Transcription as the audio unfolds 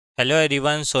Hello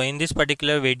everyone, so in this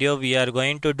particular video we are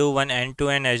going to do one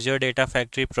end-to-end Azure Data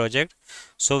Factory project.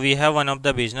 So we have one of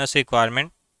the business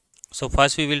requirement. So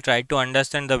first we will try to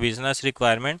understand the business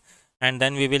requirement, and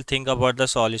then we will think about the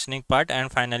solutioning part,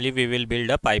 and finally we will build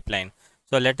a pipeline.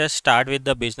 So let us start with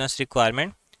the business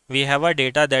requirement. We have a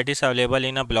data that is available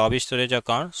in a blob storage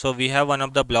account. So we have one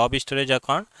of the blob storage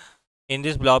account. In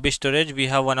this blob storage we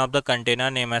have one of the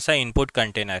container name as a input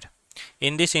container.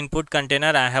 In this input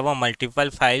container I have a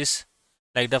multiple files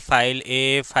like the file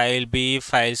A, file B,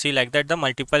 file C, like that the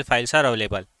multiple files are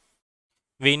available.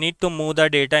 We need to move the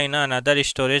data in another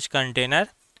storage container,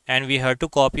 and we have to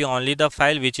copy only the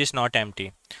file which is not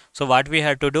empty. So what we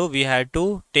have to do, we have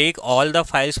to take all the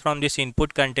files from this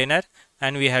input container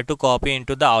and we have to copy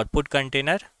into the output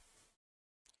container.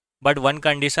 But one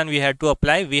condition we have to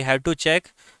apply, we have to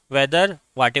check whether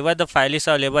whatever the file is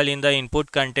available in the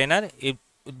input container, if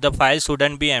the file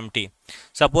shouldn't be empty.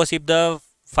 Suppose if the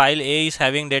file A is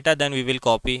having data, then we will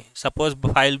copy. Suppose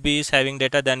file B is having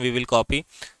data, then we will copy.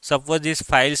 Suppose this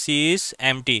file C is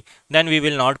empty, then we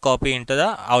will not copy into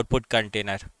the output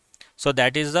container. So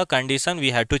that is the condition we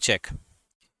have to check.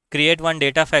 Create one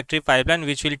data factory pipeline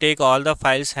which will take all the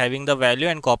files having the value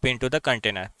and copy into the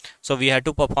container. So we have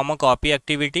to perform a copy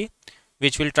activity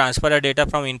which will transfer a data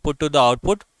from input to the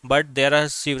output, but there are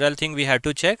several things we have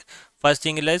to check. First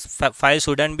thing is file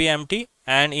shouldn't be empty,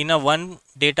 and in a one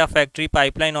data factory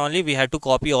pipeline only we have to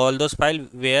copy all those files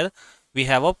where we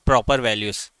have a proper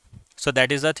values. So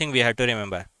that is the thing we have to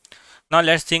remember. Now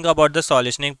let's think about the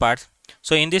solutioning part.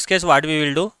 So in this case what we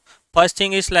will do, first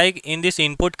thing is like in this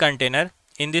input container,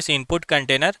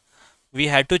 we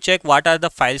have to check what are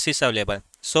the files is available.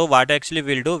 So what actually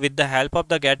we'll do, with the help of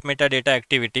the get metadata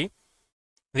activity,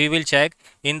 we will check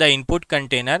in the input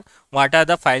container what are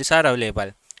the files are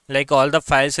available. Like all the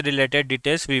files related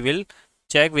details we will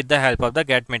check with the help of the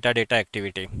get metadata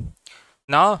activity.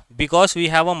 Now because we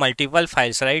have a multiple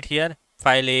files right here,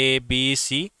 file A, B,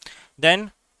 C,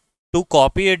 then to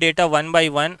copy a data one by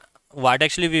one, what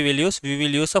actually we will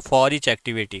use, a for each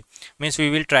activity. Means we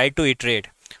will try to iterate.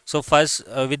 So first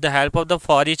with the help of the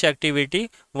for each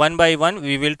activity, one by one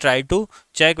we will try to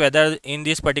check whether in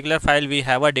this particular file we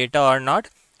have a data or not,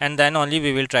 and then only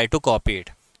we will try to copy it.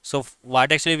 So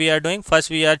what actually we are doing, first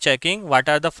we are checking what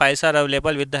are the files are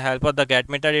available with the help of the get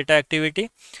metadata activity.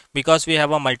 Because we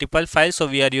have a multiple files, so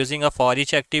we are using a for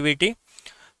each activity.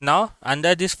 Now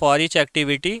under this for each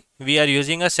activity we are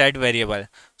using a set variable.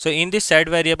 So in this set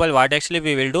variable what actually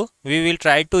we will do, we will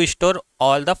try to store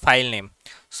all the file name.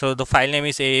 So the file name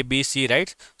is A, B, C,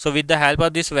 right? So with the help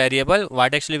of this variable,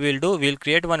 what actually we will do, we will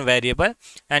create one variable,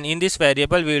 and in this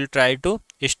variable we will try to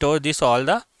store this all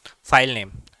the file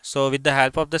name. So with the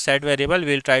help of the set variable we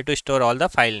will try to store all the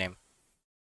file name.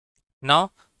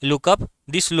 Now lookup,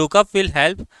 this lookup will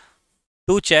help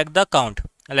to check the count,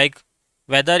 like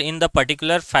whether in the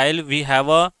particular file we have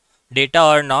a data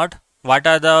or not, what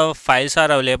are the files are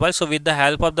available. So with the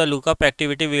help of the lookup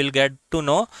activity we will get to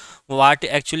know what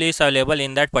actually is available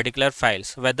in that particular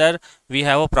files, whether we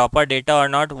have a proper data or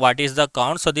not, what is the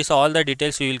count. So this all the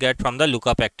details we will get from the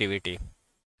lookup activity.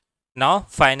 Now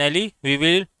finally we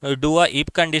will do a if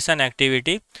condition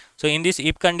activity. So in this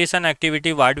if condition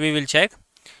activity what we will check,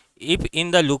 if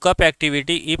in the lookup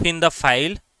activity, if in the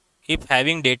file, if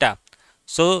having data.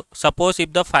 So suppose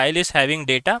if the file is having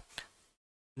data,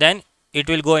 then it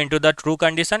will go into the true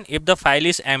condition. If the file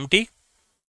is empty,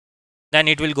 then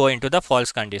it will go into the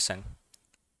false condition.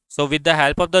 So with the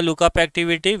help of the lookup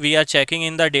activity we are checking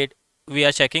in the data, we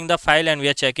are checking the file and we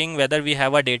are checking whether we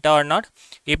have a data or not.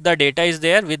 If the data is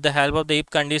there, with the help of the if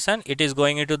condition it is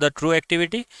going into the true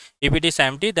activity. If it is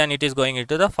empty, then it is going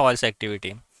into the false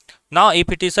activity. Now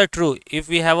if it is a true, if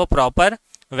we have a proper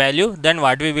value, then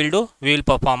what we will do, we will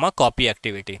perform a copy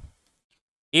activity.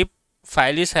 If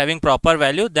file is having proper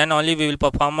value, then only we will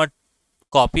perform a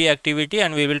copy activity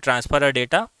and we will transfer a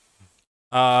data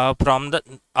from the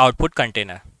output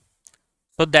container.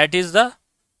 So that is the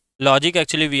logic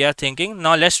actually we are thinking.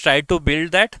 Now let's try to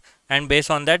build that, and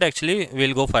based on that actually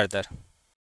we'll go further.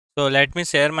 So let me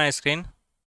share my screen.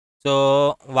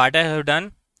 So what I have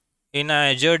done, in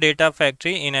Azure Data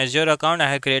Factory, in Azure account I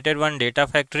have created one data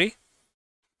factory.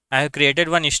 I have created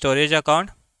one storage account.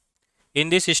 In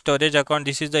this storage account,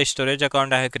 this is the storage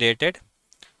account I have created.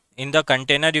 In the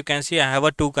container you can see I have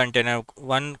a two container.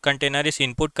 One container is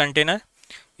input container.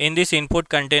 In this input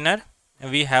container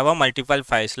we have a multiple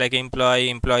files like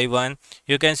employee, employee1.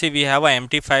 You can see we have a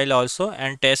empty file also,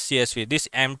 and test CSV. This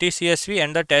empty CSV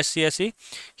and the test CSV,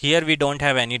 here we don't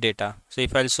have any data. So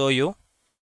if I'll show you,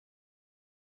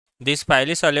 this file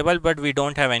is available but we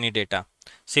don't have any data.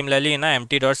 Similarly in a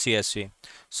empty.csv.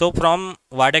 So from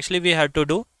what actually we have to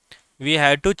do, we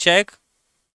have to check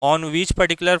on which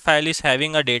particular file is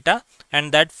having a data,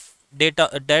 and that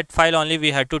file only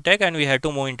we have to take, and we have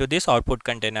to move into this output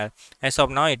container. As of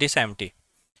now it is empty.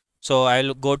 So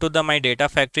I'll go to the my data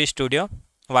factory studio.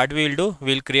 What we will do,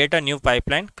 we'll create a new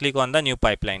pipeline. Click on the new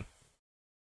pipeline.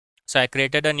 So I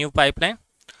created a new pipeline.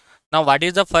 Now what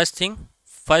is the first thing?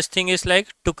 First thing is like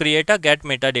to create a get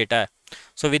metadata.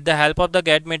 So with the help of the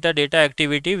get metadata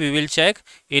activity, we will check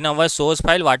in our source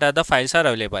file what are the files are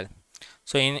available.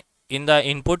 So in the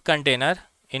input container,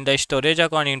 in the storage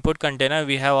account input container,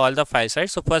 we have all the files, right?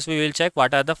 So first we will check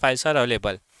what are the files are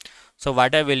available. So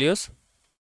what I will use,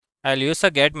 I'll use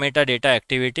a get metadata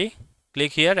activity.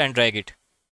 Click here and drag it.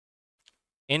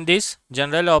 In this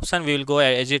general option, we will go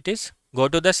as it is. Go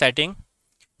to the setting.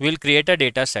 We will create a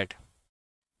data set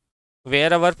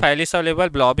where our file is available,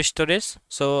 blob storage.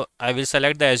 So I will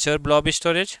select the Azure blob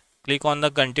storage. Click on the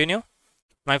continue.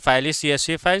 My file is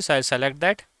CSV file, so I'll select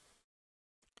that.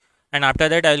 And after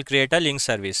that, I will create a link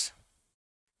service.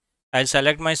 I'll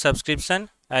select my subscription.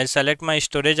 I'll select my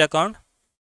storage account.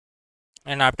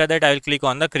 And after that, I will click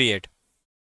on the create.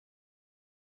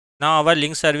 Now our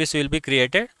link service will be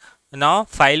created. Now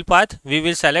file path, we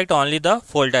will select only the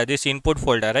folder, this input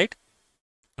folder, right?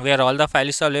 Where all the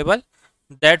files are available.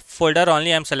 That folder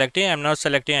only I am selecting. I am not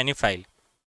selecting any file.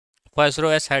 First row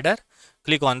as header.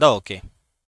 Click on the OK.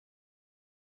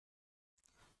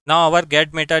 Now our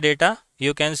get metadata,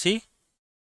 you can see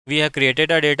we have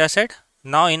created a data set.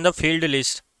 Now in the field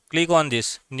list, click on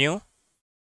this new.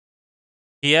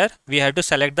 Here we have to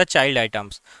select the child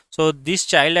items. So this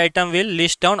child item will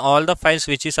list down all the files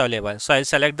which is available. So I'll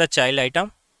select the child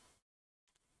item.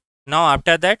 Now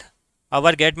after that,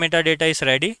 our get metadata is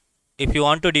ready. If you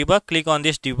want to debug, click on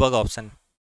this debug option.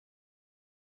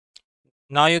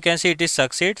 Now you can see it is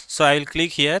succeed. So I will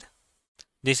click here.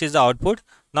 This is the output.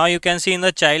 Now you can see in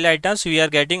the child items we are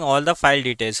getting all the file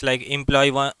details like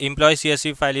employee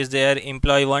CSV file is there,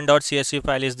 employee1.csv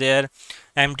file is there,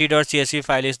 empty.csv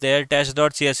file is there,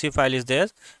 test.csv file is there.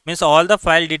 Means all the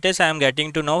file details I am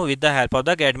getting to know with the help of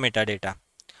the get metadata.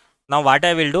 Now what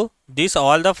I will do, this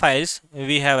all the files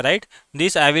we have, right?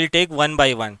 This I will take one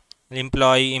by one,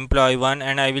 employee1,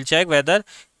 and I will check whether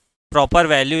proper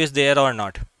value is there or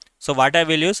not. So what I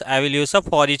will use a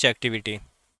for each activity.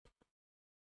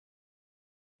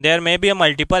 There may be a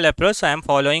multiple approach, so I am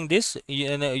following this.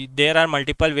 There are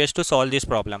multiple ways to solve this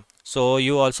problem. So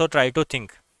you also try to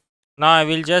think. Now I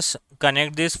will just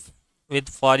connect this with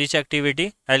for each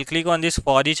activity. I will click on this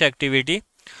for each activity.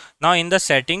 Now in the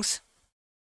settings,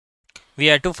 we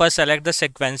have to first select the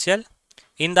sequential.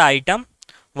 In the item,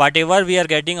 whatever we are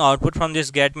getting output from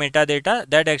this get metadata,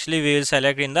 that actually we will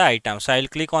select in the item. So I will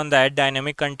click on the add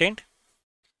dynamic content.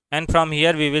 And from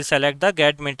here we will select the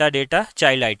get metadata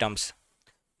child items.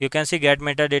 You can see get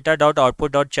metadata dot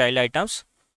output dot child items.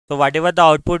 So whatever the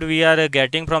output we are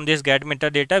getting from this get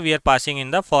metadata, we are passing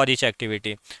in the for each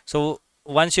activity. So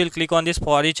once you will click on this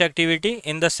for each activity,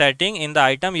 in the setting, in the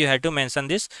item, you have to mention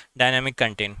this dynamic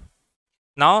content.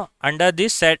 Now under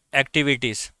this set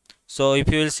activities, so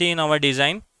if you will see in our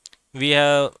design, we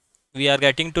are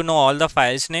getting to know all the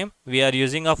files name. We are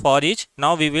using a for each.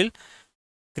 Now we will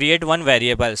create one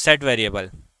variable, set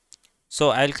variable. So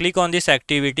I will click on this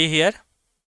activity here.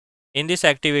 In this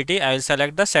activity, I will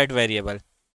select the set variable.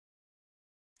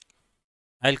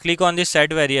 I will click on this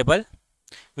set variable.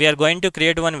 We are going to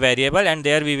create one variable and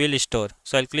there we will store.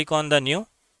 So I will click on the new,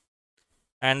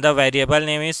 and the variable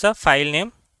name is the file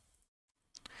name.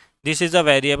 This is the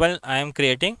variable I am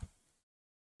creating.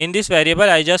 In this variable,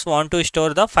 I just want to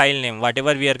store the file name,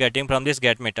 whatever we are getting from this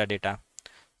get metadata.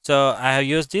 So I have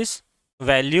used this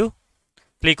value.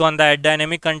 Click on the add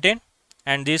dynamic content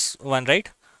and this one,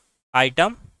 right?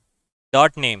 Item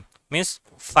dot name means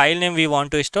file name we want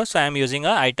to store, so I am using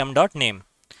a item dot name.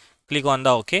 Click on the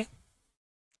OK.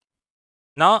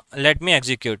 Now let me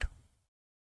execute.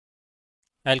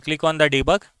 I'll click on the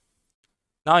debug.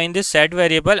 Now in this set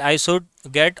variable, I should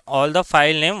get all the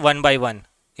file name one by one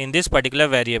in this particular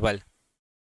variable.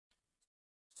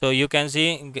 So you can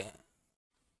see,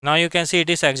 now you can see it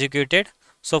is executed.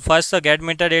 So first the get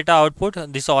metadata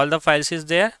output, this all the files is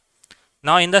there.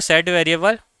 Now in the set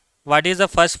variable, what is the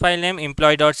first file name?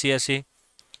 Employee.csv.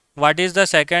 What is the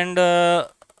second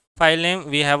file name?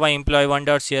 We have a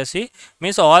employee1.csv.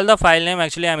 Means all the file name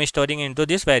actually I am storing into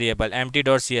this variable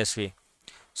empty.csv.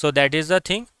 So that is the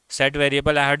thing, set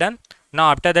variable I have done.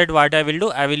 Now after that what I will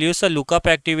do, I will use a lookup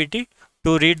activity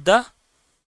to read the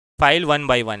file one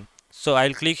by one. So I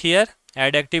will click here,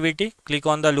 add activity, click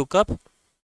on the lookup.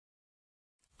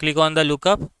 Click on the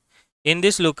lookup. In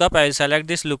this lookup, I will select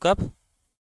this lookup.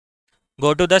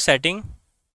 Go to the setting.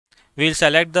 we'll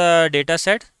select the data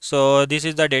set. So this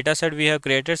is the data set we have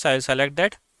created, so I'll select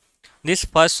that. This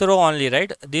first row only,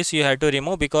 right? This you have to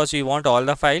remove because we want all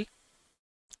the file.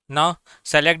 Now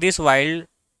select this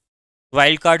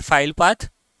wildcard file path.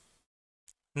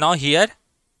 Now here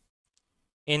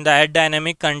in the add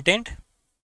dynamic content,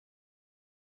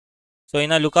 so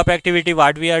in a lookup activity,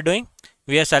 what we are doing,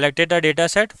 we have selected the data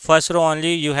set. First row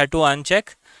only you have to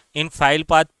uncheck. In file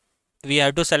path, we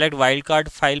have to select wildcard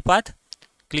file path.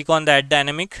 Click on the add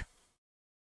dynamic,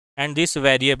 and this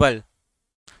variable,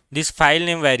 this file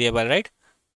name variable, right?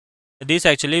 This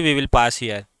actually we will pass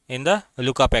here in the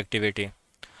lookup activity.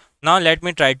 Now let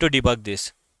me try to debug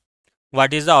this.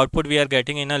 What is the output we are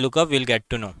getting in a lookup, we'll get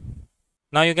to know.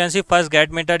 Now you can see first get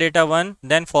metadata 1,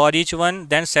 then for each one,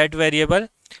 then set variable.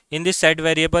 In this set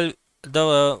variable,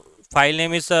 the file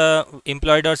name is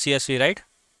employee.csv, right?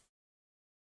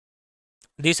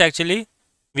 This actually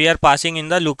we are passing in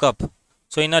the lookup.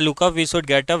 So in a lookup we should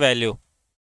get a value.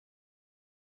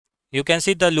 You can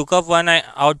see the lookup 1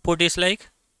 output is like,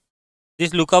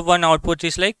 this lookup 1 output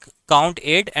is like count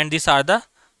 8, and these are the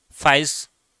files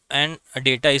and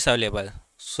data is available.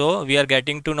 So we are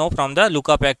getting to know from the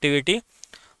lookup activity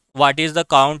what is the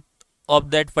count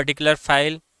of that particular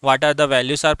file, what are the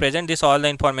values are present. This all the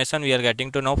information we are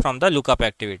getting to know from the lookup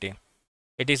activity.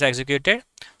 It is executed.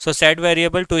 So set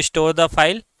variable to store the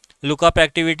file, lookup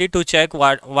activity to check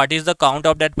what is the count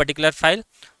of that particular file.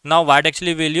 Now what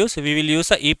actually we will use, we will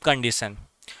use a if condition.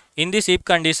 In this if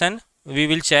condition we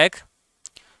will check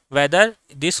whether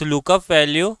this lookup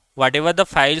value, whatever the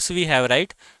files we have,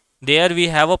 right, there we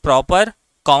have a proper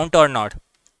count or not.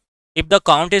 If the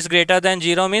count is greater than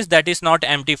 0 means that is not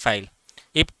empty file.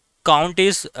 If count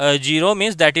is 0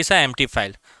 means that is a empty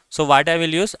file. So what I will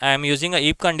use, I am using a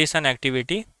if condition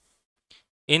activity.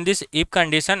 In this if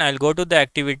condition, I will go to the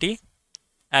activity,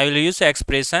 I will use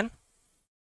expression.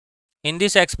 In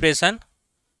this expression,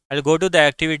 I will go to the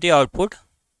activity output.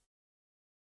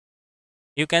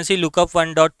 You can see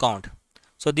lookup1.count.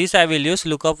 So this I will use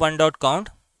lookup1.count.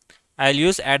 I will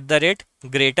use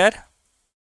 @greater.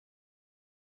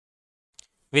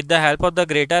 With the help of the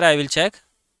greater, I will check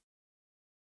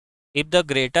if the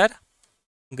greater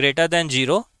than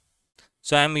 0.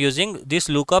 So I am using this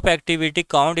lookup activity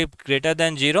count if greater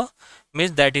than 0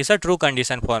 means that is a true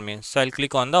condition for me. So I will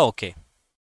click on the OK.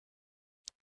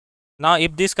 Now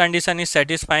if this condition is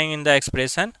satisfying in the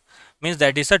expression means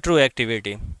that is a true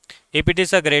activity. If it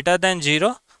is a greater than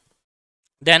 0,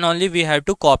 then only we have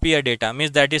to copy a data,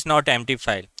 means that is not empty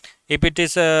file. If it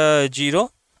is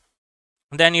 0,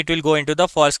 then it will go into the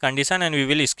false condition and we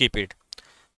will skip it.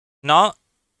 Now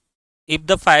if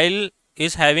the file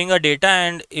is having a data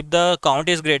and if the count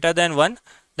is greater than 1,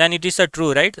 then it is a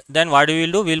true, right? Then what we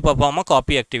will do, we will perform a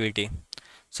copy activity.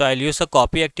 So I will use a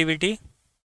copy activity.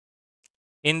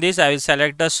 In this I will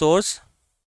select the source.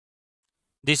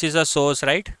 This is a source,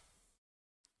 right?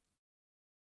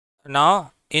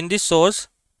 Now in this source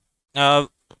I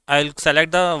will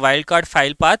select the wildcard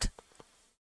file path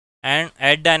and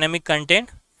add dynamic content,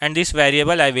 and this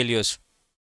variable I will use.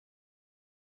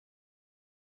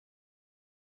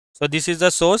 So this is the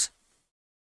source.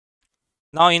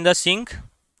 Now in the sink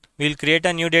we will create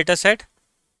a new data set.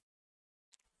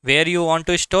 Where you want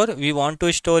to store, we want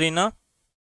to store in a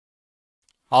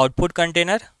output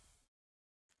container.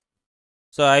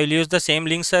 So I will use the same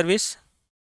link service.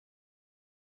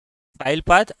 File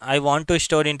path I want to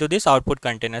store into this output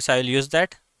container, so I will use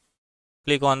that.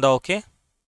 Click on the OK.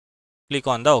 Click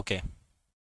on the OK.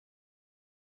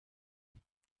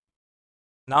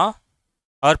 Now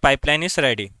our pipeline is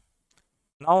ready.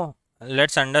 Now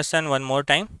let's understand one more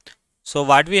time. So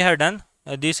what we have done,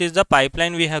 this is the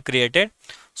pipeline we have created.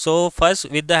 So first,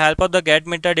 with the help of the get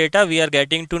metadata, we are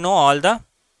getting to know all the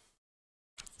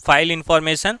file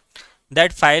information.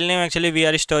 That file name actually we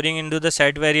are storing into the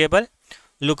set variable.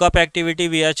 Lookup activity,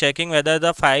 we are checking whether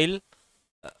the file,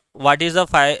 what is the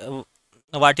file,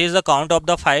 what is the count of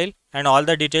the file, and all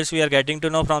the details we are getting to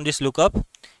know from this lookup.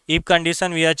 If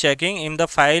condition, we are checking in the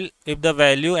file if the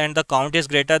value and the count is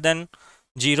greater than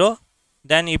 0,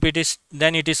 then if it is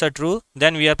a true,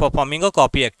 then we are performing a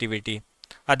copy activity,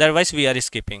 otherwise we are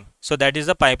skipping. So that is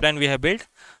the pipeline we have built.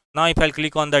 Now if I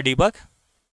click on the debug,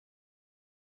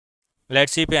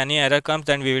 let's see if any error comes,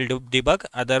 then we will do debug,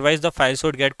 otherwise the file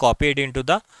should get copied into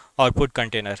the output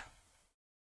container.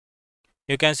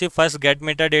 You can see first get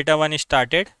metadata 1 is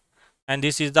started, and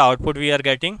this is the output we are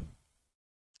getting.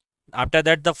 After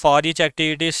that the for each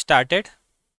activity is started.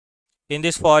 In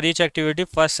this for each activity,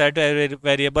 first set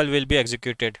variable will be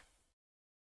executed.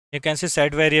 You can see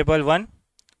set variable 1.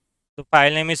 The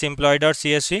file name is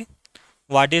employee.csv.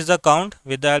 What is the count?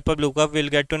 With the help of lookup we will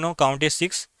get to know count is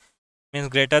 6. means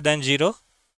greater than 0,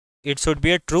 it should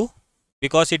be a true.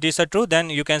 Because it is a true,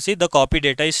 then you can see the copy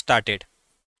data is started.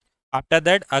 After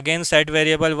that, again set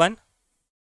variable 1.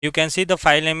 You can see the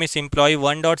file name is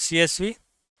employee1.csv,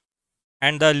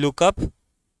 and the lookup,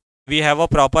 we have a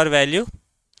proper value.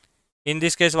 In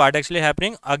this case, what actually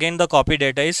happening, again the copy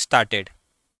data is started.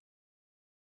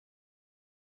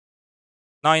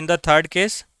 Now in the third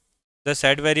case, the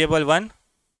set variable 1,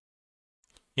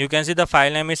 you can see the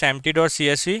file name is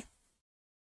empty.csv,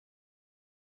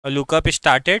 a lookup is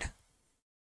started,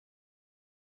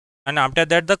 and after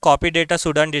that the copy data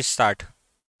shouldn't start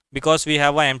because we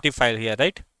have an empty file here,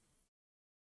 right?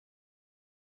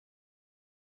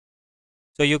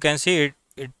 So you can see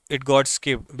it got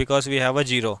skipped because we have a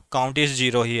 0, count is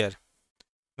 0 here,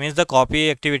 means the copy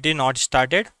activity not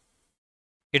started,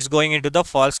 it's going into the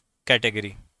false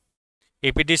category.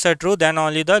 If it is a true, then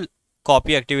only the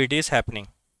copy activity is happening.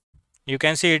 You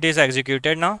can see it is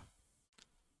executed now.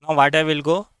 Now what I will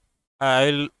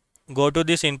go to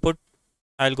this input,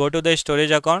 I'll go to the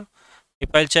storage account. If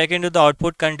I'll check into the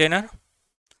output container,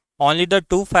 only the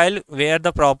 2 file where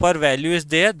the proper value is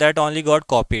there, that only got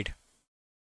copied.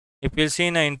 If you'll see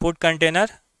in an input container,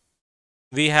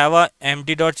 we have a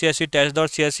empty.csv,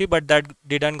 test.csv, but that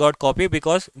didn't got copied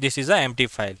because this is an empty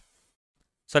file.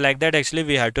 So like that actually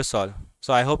we have to solve.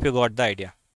 So I hope you got the idea.